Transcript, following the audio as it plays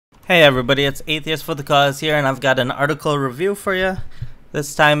Hey everybody, it's Atheist for the Cause here, and I've got an article review for you.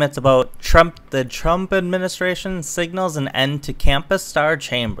 This time it's about the Trump administration signals an end to campus star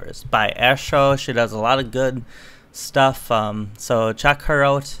chambers by Asho. She does a lot of good stuff, so check her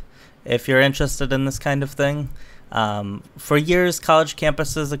out if you're interested in this kind of thing. For years, college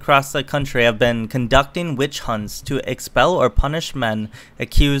campuses across the country have been conducting witch hunts to expel or punish men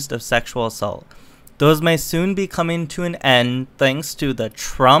accused of sexual assault. Those may soon be coming to an end thanks to the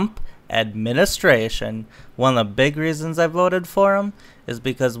Trump administration. One of the big reasons I voted for him is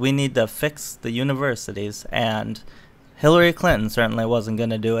because we need to fix the universities, and Hillary Clinton certainly wasn't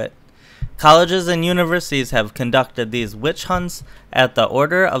going to do it. Colleges and universities have conducted these witch hunts at the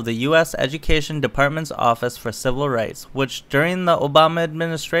order of the U.S. Education Department's Office for Civil Rights, which during the Obama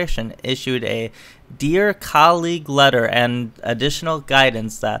administration issued a Dear Colleague letter and additional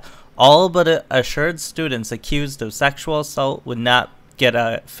guidance that all but assured students accused of sexual assault would not get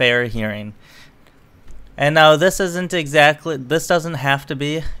a fair hearing. And now this doesn't have to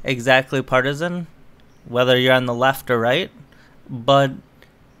be exactly partisan, whether you're on the left or right, but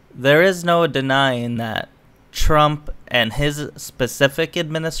there is no denying that Trump and his specific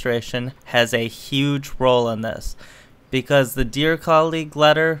administration has a huge role in this, because the Dear Colleague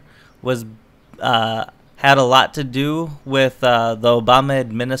letter was had a lot to do with the Obama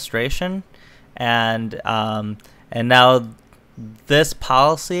administration, and now this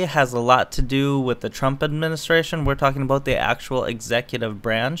policy has a lot to do with the Trump administration. We're talking about the actual executive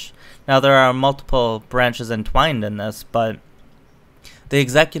branch. Now, there are multiple branches entwined in this, but the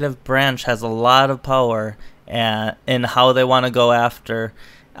executive branch has a lot of power in how they want to go after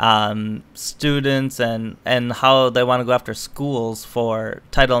students and how they want to go after schools for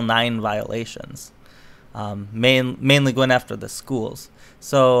Title IX violations. Mainly going after the schools.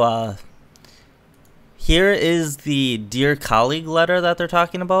 So here is the Dear Colleague letter that they're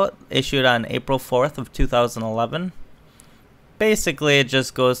talking about, issued on April 4th of 2011. Basically, it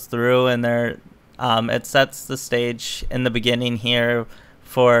just goes through and it sets the stage in the beginning here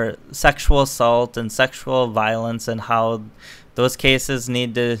for sexual assault and sexual violence, and how those cases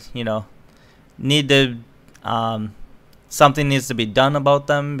something needs to be done about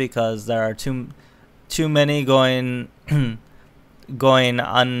them, because there are too many going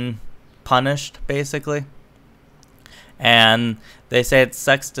unpunished, basically. And they say it's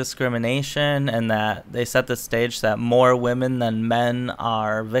sex discrimination, and that they set the stage that more women than men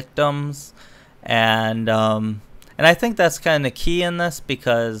are victims. And I think that's kind of key in this,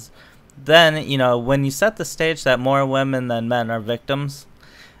 because then, when you set the stage that more women than men are victims,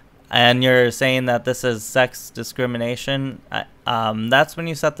 and you're saying that this is sex discrimination, that's when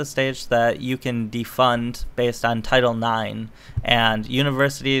you set the stage that you can defund based on Title IX, and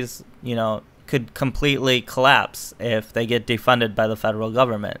universities, could completely collapse if they get defunded by the federal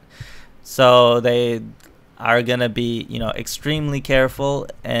government. So they are going to be, extremely careful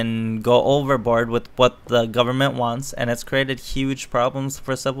and go overboard with what the government wants, and it's created huge problems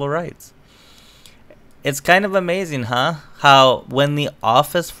for civil rights. It's kind of amazing, huh? How when the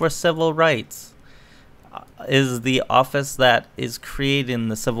Office for Civil Rights is the office that is creating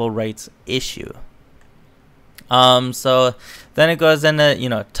the civil rights issue. So then it goes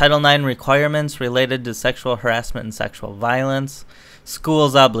into, Title IX requirements related to sexual harassment and sexual violence,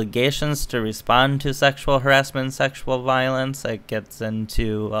 schools' obligations to respond to sexual harassment and sexual violence. It gets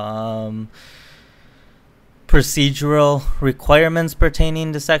into procedural requirements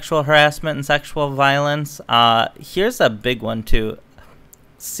pertaining to sexual harassment and sexual violence. Here's a big one too.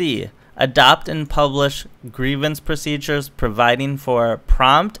 C, adopt and publish grievance procedures providing for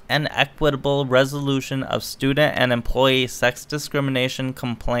prompt and equitable resolution of student and employee sex discrimination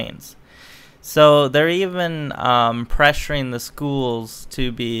complaints. So they're even pressuring the schools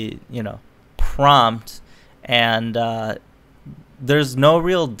to be, prompt, and there's no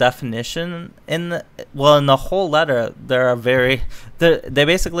real definition in the whole letter. They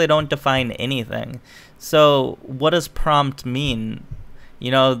basically don't define anything. So what does prompt mean?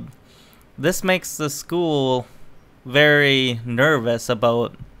 This makes the school very nervous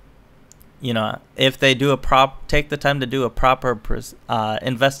about, if they do take the time to do a proper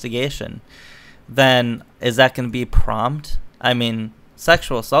investigation, then is that going to be prompt? I mean,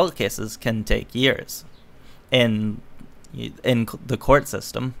 sexual assault cases can take years in the court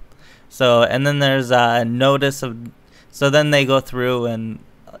system. So, and then there's a notice of, so then they go through and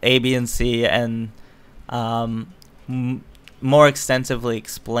A, B, and C, and more extensively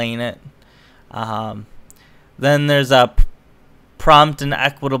explain it. Then there's a prompt and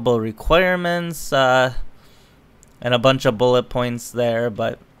equitable requirements, and a bunch of bullet points there,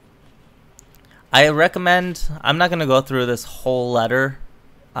 but I recommend, I'm not going to go through this whole letter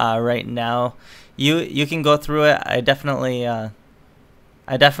right now. You can go through it. I definitely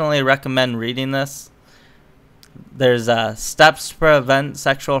recommend reading this. There's steps to prevent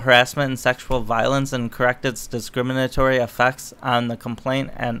sexual harassment and sexual violence and correct its discriminatory effects on the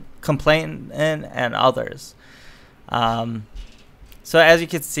complainant and others. So as you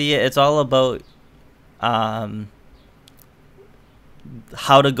can see, it's all about how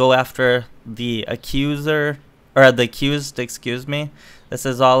to go after the accuser, or the accused, excuse me. This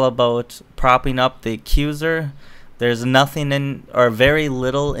is all about propping up the accuser. There's nothing in, or very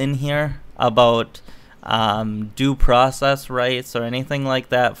little in here, about due process rights or anything like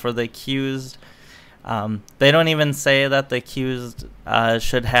that for the accused. They don't even say that the accused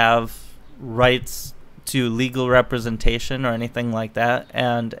should have rights to legal representation or anything like that.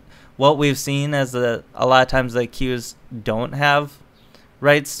 And what we've seen is that a lot of times the accused don't have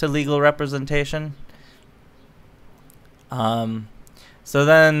rights to legal representation. So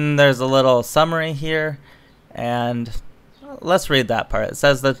then there's a little summary here, and let's read that part. It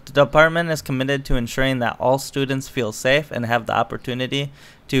says that the department is committed to ensuring that all students feel safe and have the opportunity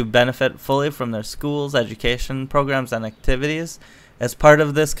to benefit fully from their schools, education programs, and activities. As part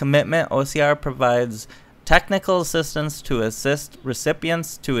of this commitment, OCR provides technical assistance to assist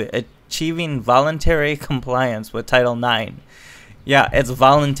recipients to achieving voluntary compliance with Title IX. Yeah, it's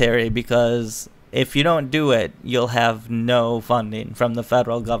voluntary, because if you don't do it, you'll have no funding from the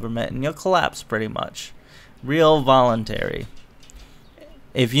federal government and you'll collapse pretty much. Real voluntary.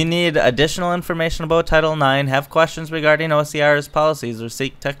 If you need additional information about Title IX, have questions regarding OCR's policies, or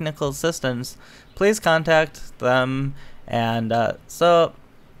seek technical assistance, please contact them. And so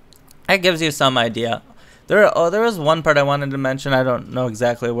that gives you some idea. There was one part I wanted to mention. I don't know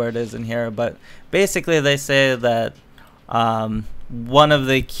exactly where it is in here, but basically they say that one of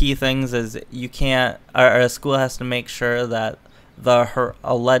the key things is you can't, or a school has to make sure that the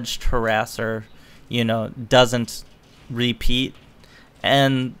alleged harasser, doesn't repeat.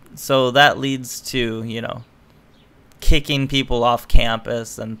 And so that leads to, kicking people off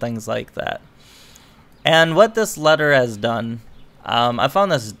campus and things like that. And what this letter has done, I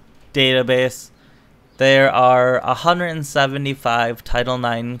found this database. There are 175 Title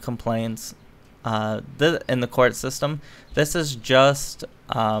IX complaints in the court system. This is just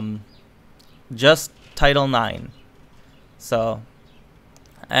Title IX. So,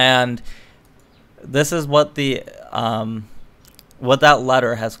 and this is what the what that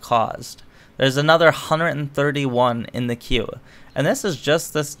letter has caused. There's another 131 in the queue, and this is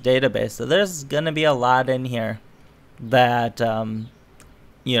just this database. So there's gonna be a lot in here that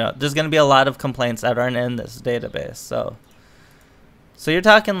there's gonna be a lot of complaints that aren't in this database. So you're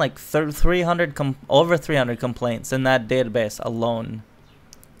talking like 300 over 300 complaints in that database alone.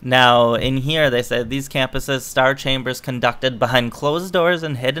 Now, in here, they said these campuses, star chambers conducted behind closed doors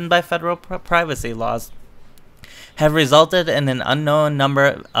and hidden by federal privacy laws, have resulted in an unknown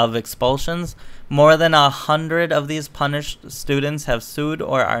number of expulsions. More than 100 of these punished students have sued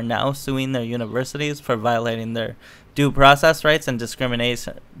or are now suing their universities for violating their due process rights and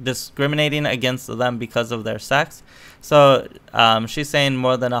discriminating against them because of their sex. So she's saying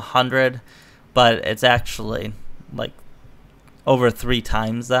more than 100, but it's actually like over 3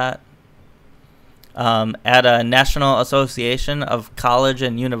 times that. At a National Association of College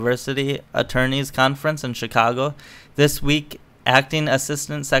and University Attorneys Conference in Chicago this week, Acting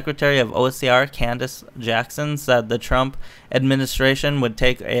Assistant Secretary of OCR Candace Jackson said the Trump administration would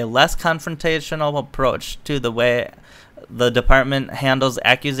take a less confrontational approach to the way the department handles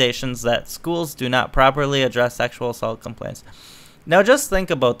accusations that schools do not properly address sexual assault complaints. Now just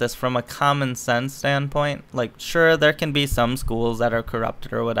think about this from a common sense standpoint. Like, sure, there can be some schools that are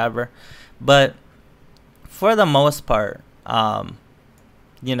corrupted or whatever, but for the most part, are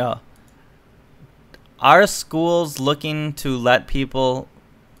schools looking to let people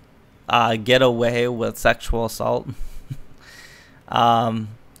get away with sexual assault? I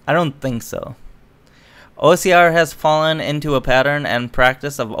don't think so. OCR has fallen into a pattern and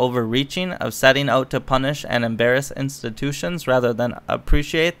practice of overreaching, of setting out to punish and embarrass institutions rather than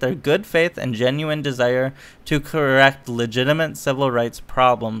appreciate their good faith and genuine desire to correct legitimate civil rights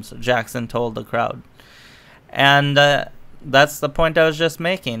problems, Jackson told the crowd. And that's the point I was just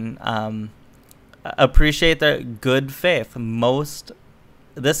making. Appreciate their good faith.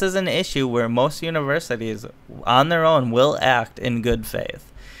 This is an issue where most universities on their own will act in good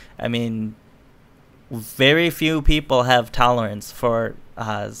faith. I mean, very few people have tolerance for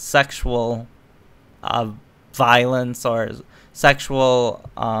sexual violence or sexual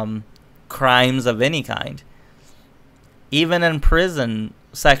crimes of any kind. Even in prison,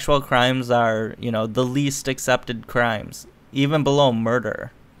 sexual crimes are, the least accepted crimes, even below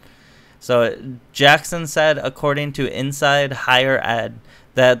murder. So Jackson said, according to Inside Higher Ed,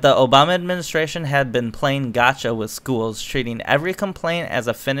 that the Obama administration had been playing gotcha with schools, treating every complaint as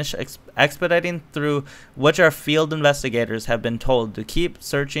a finish, expediting through which our field investigators have been told to keep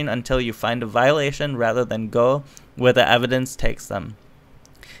searching until you find a violation rather than go where the evidence takes them.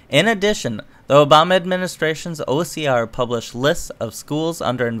 In addition, the Obama administration's OCR published lists of schools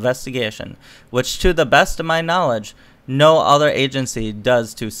under investigation, which to the best of my knowledge, no other agency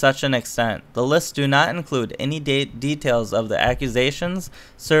does to such an extent. The lists do not include any details of the accusations,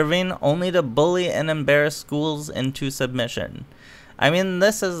 serving only to bully and embarrass schools into submission. I mean,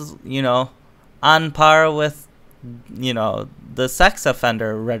 this is, on par with, the sex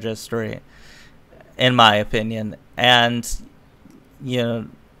offender registry, in my opinion. And,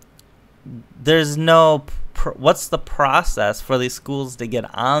 there's no what's the process for these schools to get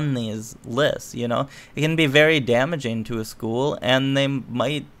on these lists? It can be very damaging to a school, and they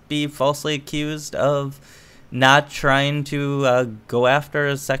might be falsely accused of not trying to go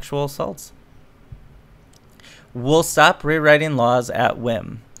after sexual assaults. We'll stop rewriting laws at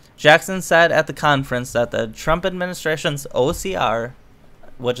whim. Jackson said at the conference that the Trump administration's OCR,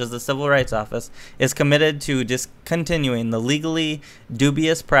 which is the Civil Rights Office, is committed to discontinuing the legally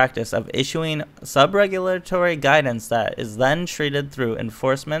dubious practice of issuing sub-regulatory guidance that is then treated through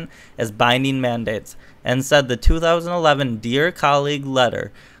enforcement as binding mandates, and said the 2011 Dear Colleague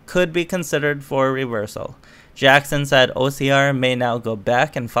letter could be considered for reversal. Jackson said OCR may now go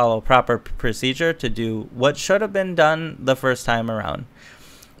back and follow proper procedure to do what should have been done the first time around.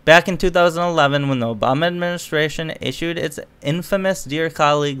 Back in 2011, when the Obama administration issued its infamous Dear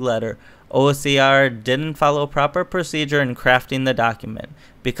Colleague letter, OCR didn't follow proper procedure in crafting the document.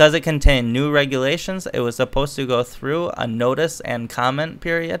 Because it contained new regulations, it was supposed to go through a notice and comment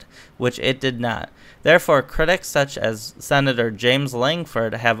period, which it did not. Therefore, critics such as Senator James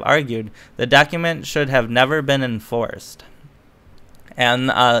Langford have argued the document should have never been enforced. And,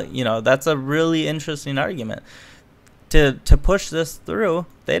 that's a really interesting argument. To push this through,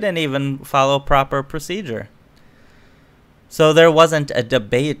 they didn't even follow proper procedure. So there wasn't a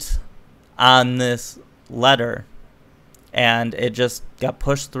debate on this letter, and it just got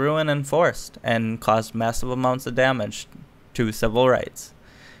pushed through and enforced and caused massive amounts of damage to civil rights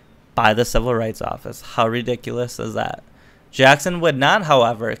by the Civil Rights Office. How ridiculous is that? Jackson would not,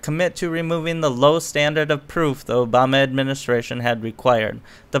 however, commit to removing the low standard of proof the Obama administration had required.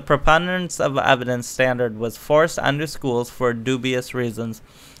 The preponderance of evidence standard was forced onto schools for dubious reasons.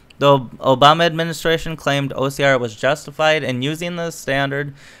 The Obama administration claimed OCR was justified in using the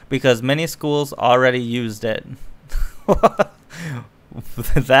standard because many schools already used it.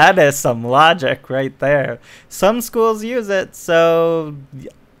 That is some logic right there. Some schools use it, so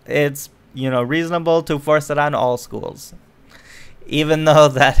it's, reasonable to force it on all schools. Even though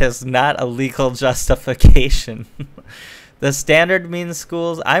that is not a legal justification. The standard means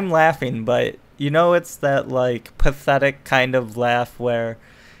schools. I'm laughing, but it's that pathetic kind of laugh where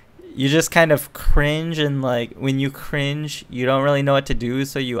you just kind of cringe, and when you cringe, you don't really know what to do,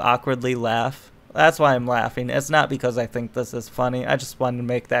 so you awkwardly laugh. That's why I'm laughing. It's not because I think this is funny. I just wanted to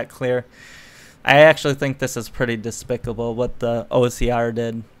make that clear. I actually think this is pretty despicable what the OCR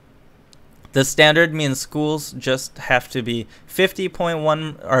did. The standard means schools just have to be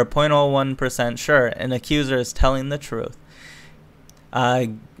 50.1 or 0.01% sure an accuser is telling the truth.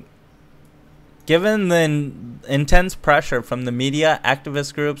 Given the intense pressure from the media,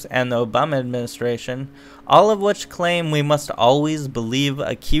 activist groups, and the Obama administration, all of which claim we must always believe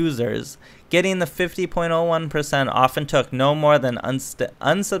accusers, getting the 50.01% often took no more than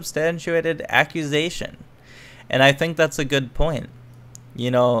unsubstantiated accusation. And I think that's a good point.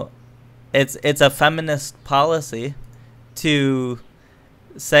 It's a feminist policy to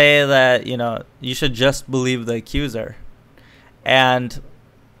say that, you should just believe the accuser. And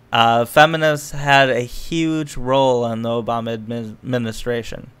feminists had a huge role in the Obama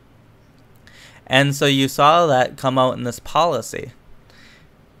administration. And so you saw that come out in this policy.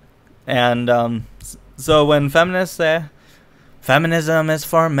 And so when feminists say, feminism is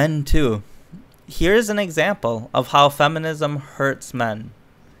for men too, here's an example of how feminism hurts men.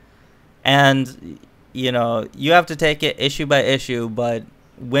 And, you have to take it issue by issue, but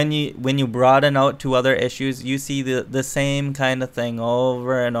when you broaden out to other issues, you see the same kind of thing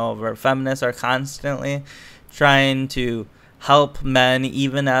over and over. Feminists are constantly trying to help men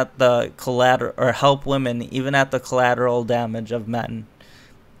even at the collateral, or help women even at the collateral damage of men.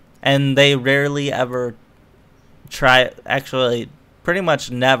 And they rarely ever pretty much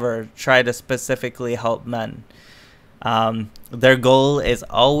never try to specifically help men. Their goal is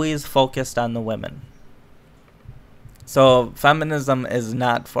always focused on the women. So feminism is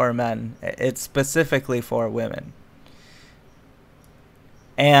not for men. It's specifically for women.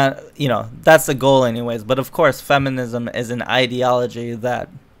 And, you know, that's the goal anyways. But of course, feminism is an ideology that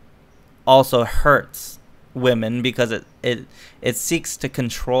also hurts women because it seeks to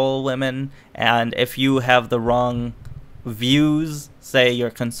control women. And if you have the wrong views, say you're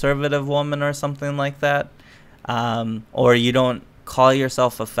a conservative woman or something like that, or you don't call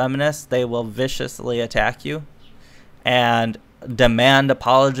yourself a feminist, they will viciously attack you and demand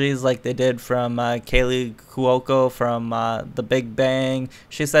apologies like they did from Kaylee Cuoco from The Big Bang.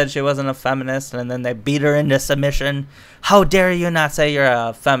 She said she wasn't a feminist, and then they beat her into submission. How dare you not say you're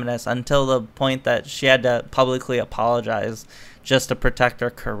a feminist, until the point that she had to publicly apologize just to protect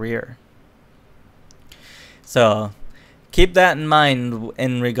her career. So keep that in mind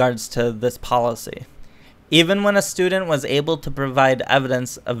in regards to this policy. Even when a student was able to provide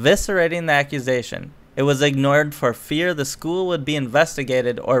evidence eviscerating the accusation, it was ignored for fear the school would be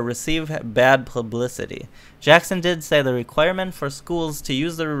investigated or receive bad publicity. Jackson did say the requirement for schools to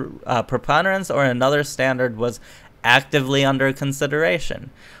use the preponderance or another standard was actively under consideration.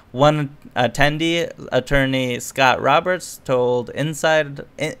 One attendee, attorney Scott Roberts, told Inside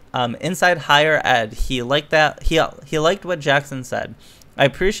Higher Ed he liked what Jackson said. I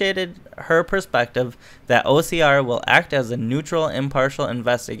appreciated her perspective that OCR will act as a neutral, impartial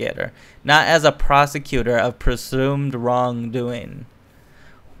investigator, not as a prosecutor of presumed wrongdoing.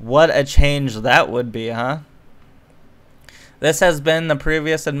 What a change that would be, huh? This has been the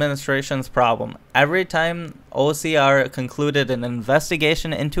previous administration's problem. Every time OCR concluded an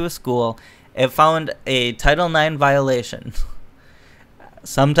investigation into a school, it found a Title IX violation.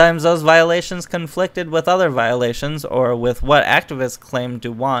 Sometimes those violations conflicted with other violations or with what activists claimed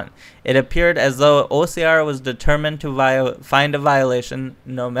to want. It appeared as though OCR was determined to find a violation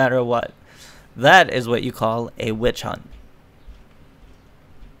no matter what. That is what you call a witch hunt.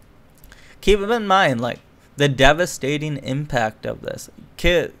 Keep in mind, like, the devastating impact of this.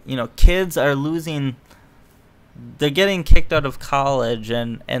 Kids are losing, they're getting kicked out of college,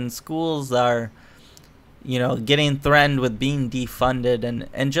 and schools are, getting threatened with being defunded,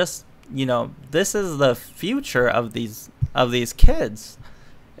 and just, this is the future of these kids.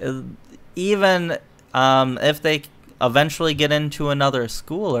 Even if they eventually get into another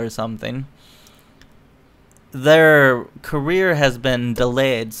school or something, their career has been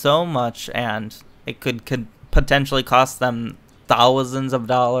delayed so much, and it could potentially cost them thousands of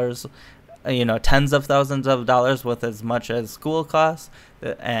dollars, tens of thousands of dollars with as much as school costs,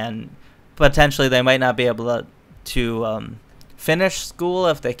 and potentially they might not be able to finish school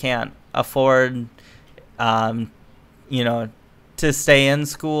if they can't afford, to stay in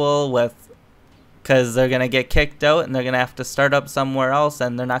school because they're going to get kicked out and they're going to have to start up somewhere else,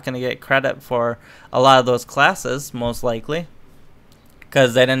 and they're not going to get credit for a lot of those classes, most likely,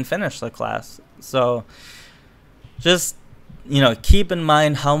 because they didn't finish the class. So just, keep in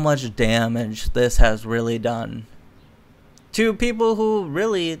mind how much damage this has really done to people who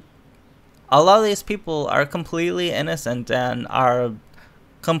really, a lot of these people are completely innocent and are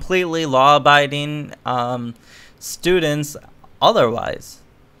completely law-abiding students otherwise.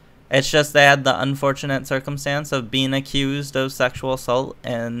 It's just they had the unfortunate circumstance of being accused of sexual assault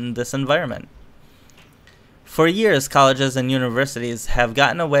in this environment. For years, colleges and universities have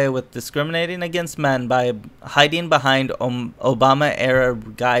gotten away with discriminating against men by hiding behind Obama-era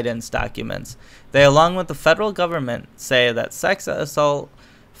guidance documents. They, along with the federal government, say that sex assault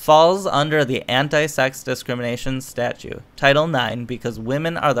falls under the Anti-Sex Discrimination Statute, Title IX, because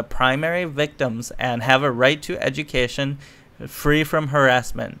women are the primary victims and have a right to education free from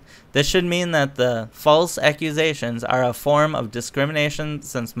harassment. This should mean that the false accusations are a form of discrimination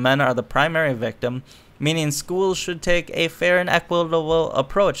since men are the primary victim, meaning schools should take a fair and equitable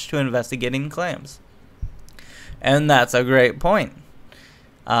approach to investigating claims. And that's a great point.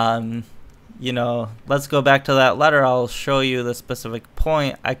 Let's go back to that letter. I'll show you the specific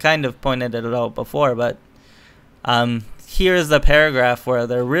point. I kind of pointed it out before, but here's the paragraph where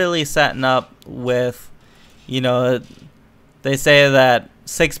they're really setting up with, they say that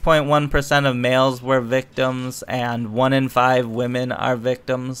 6.1% of males were victims and 1 in 5 women are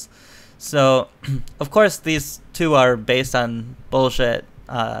victims. So, of course, these two are based on bullshit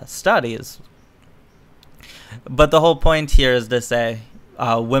studies. But the whole point here is to say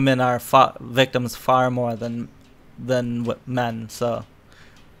women are victims far more than men. So,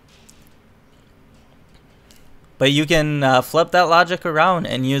 but you can flip that logic around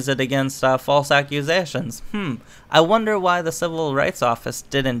and use it against false accusations. I wonder why the Civil Rights Office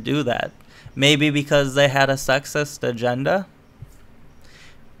didn't do that. Maybe because they had a sexist agenda?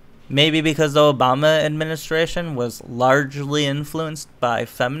 Maybe because the Obama administration was largely influenced by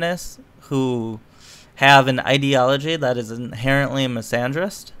feminists who have an ideology that is inherently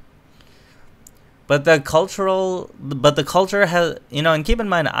misandrist. But the culture has, and keep in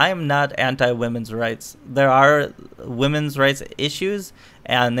mind, I am not anti-women's rights. There are women's rights issues,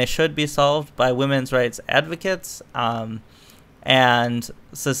 and they should be solved by women's rights advocates and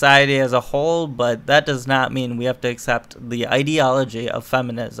society as a whole, but that does not mean we have to accept the ideology of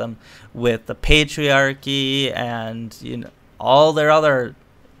feminism with the patriarchy and all their other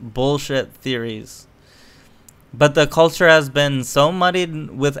bullshit theories. But the culture has been so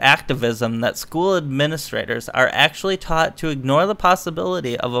muddied with activism that school administrators are actually taught to ignore the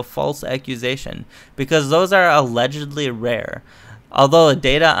possibility of a false accusation because those are allegedly rare, although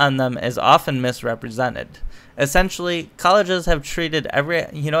data on them is often misrepresented. Essentially, colleges have treated every...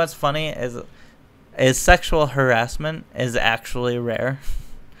 what's funny is sexual harassment is actually rare.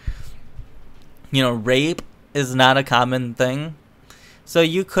 Rape is not a common thing. So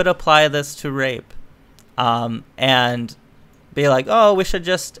you could apply this to rape. And be like, oh, we should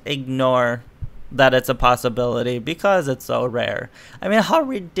just ignore that it's a possibility because it's so rare. I mean, how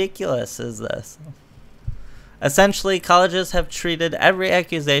ridiculous is this? Essentially, colleges have treated every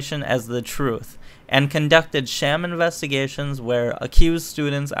accusation as the truth and conducted sham investigations where accused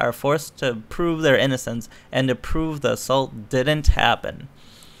students are forced to prove their innocence and to prove the assault didn't happen.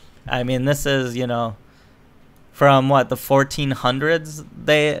 I mean, this is, from the 1400s,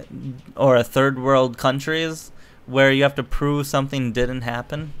 or third world countries, where you have to prove something didn't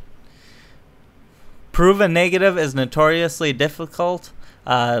happen. Prove a negative is notoriously difficult,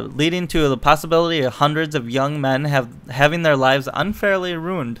 leading to the possibility of hundreds of young men having their lives unfairly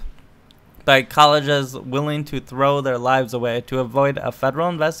ruined by colleges willing to throw their lives away to avoid a federal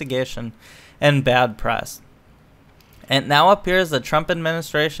investigation and bad press. It now appears the Trump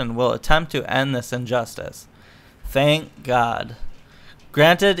administration will attempt to end this injustice. Thank God.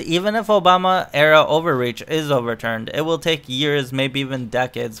 Granted, even if Obama-era overreach is overturned, it will take years, maybe even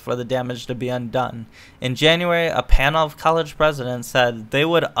decades, for the damage to be undone. In January, a panel of college presidents said they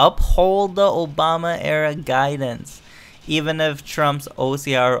would uphold the Obama-era guidance, even if Trump's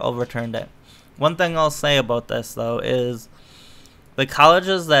OCR overturned it. One thing I'll say about this, though, is the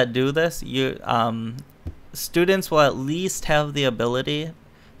colleges that do this, students will at least have the ability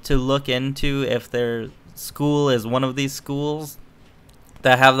to look into if their school is one of these schools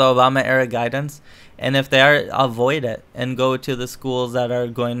that have the Obama era guidance, and if they are, avoid it and go to the schools that are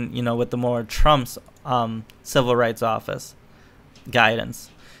going, with the more Trump's civil rights office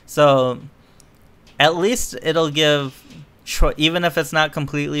guidance. So at least it'll give, even if it's not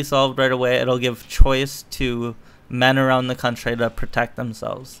completely solved right away, it'll give choice to men around the country to protect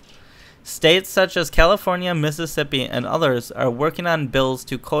themselves. States such as California, Mississippi, and others are working on bills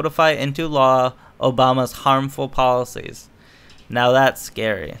to codify into law Obama's harmful policies. Now that's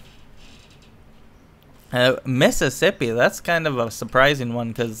scary. Mississippi, that's kind of a surprising one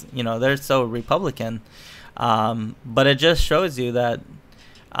because, they're so Republican. But it just shows you that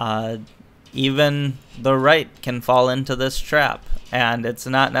even the right can fall into this trap, and it's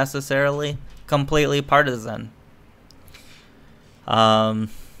not necessarily completely partisan. It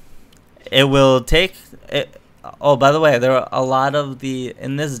will take... Oh, by the way, there are a lot of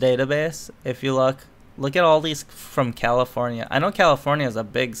in this database, if you look at all these from California. I know California is a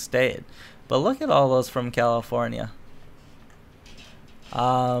big state, but look at all those from California.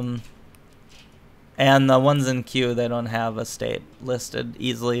 And the ones in Q, they don't have a state listed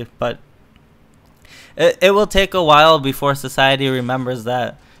easily, but it will take a while before society remembers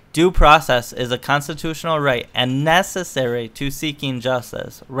that due process is a constitutional right and necessary to seeking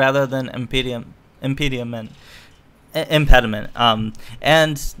justice rather than impediment. And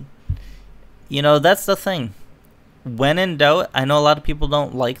that's the thing. When in doubt, I know a lot of people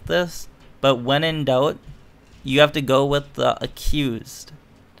don't like this, but when in doubt, you have to go with the accused,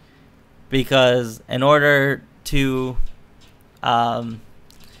 because in order to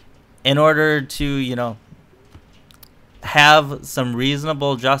have some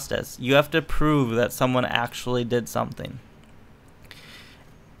reasonable justice, you have to prove that someone actually did something.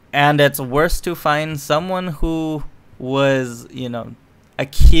 And it's worse to find someone who was,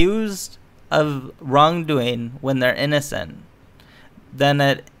 accused of wrongdoing when they're innocent,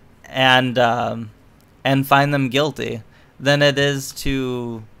 and find them guilty, than it is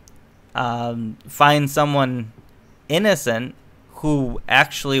to find someone innocent who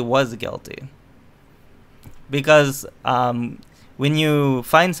actually was guilty. Because when you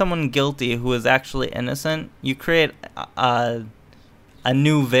find someone guilty who is actually innocent, you create a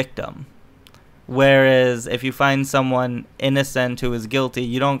new victim, Whereas if you find someone innocent who is guilty,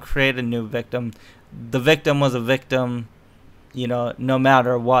 you don't create a new victim. The victim was a victim, you know, no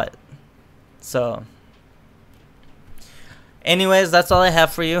matter what. So anyways, that's all I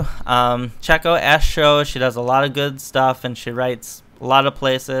have for you. Check out Ash Show. She does a lot of good stuff, and she writes a lot of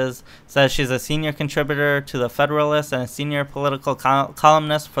places. Says she's a senior contributor to the Federalist and a senior political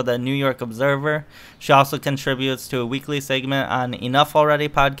columnist for the New York Observer. She also contributes to a weekly segment on Enough Already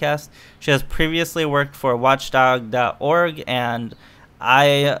podcast. She has previously worked for Watchdog.org, and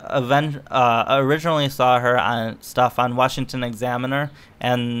I originally saw her on stuff on Washington Examiner,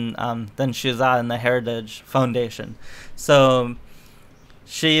 and then she was on the Heritage Foundation. So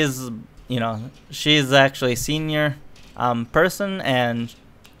she's actually a senior person, and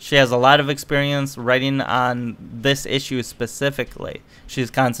she has a lot of experience writing on this issue specifically she's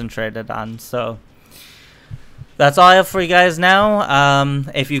concentrated on. So that's all I have for you guys now.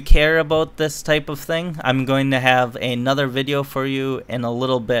 If you care about this type of thing, I'm going to have another video for you in a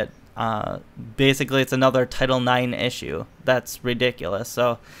little bit. Basically, it's another Title IX issue that's ridiculous.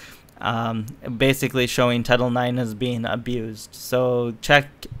 So basically showing Title IX as being abused. So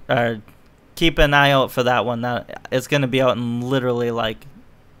keep an eye out for that one. It's going to be out in literally like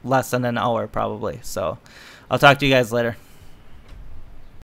less than an hour probably. So I'll talk to you guys later.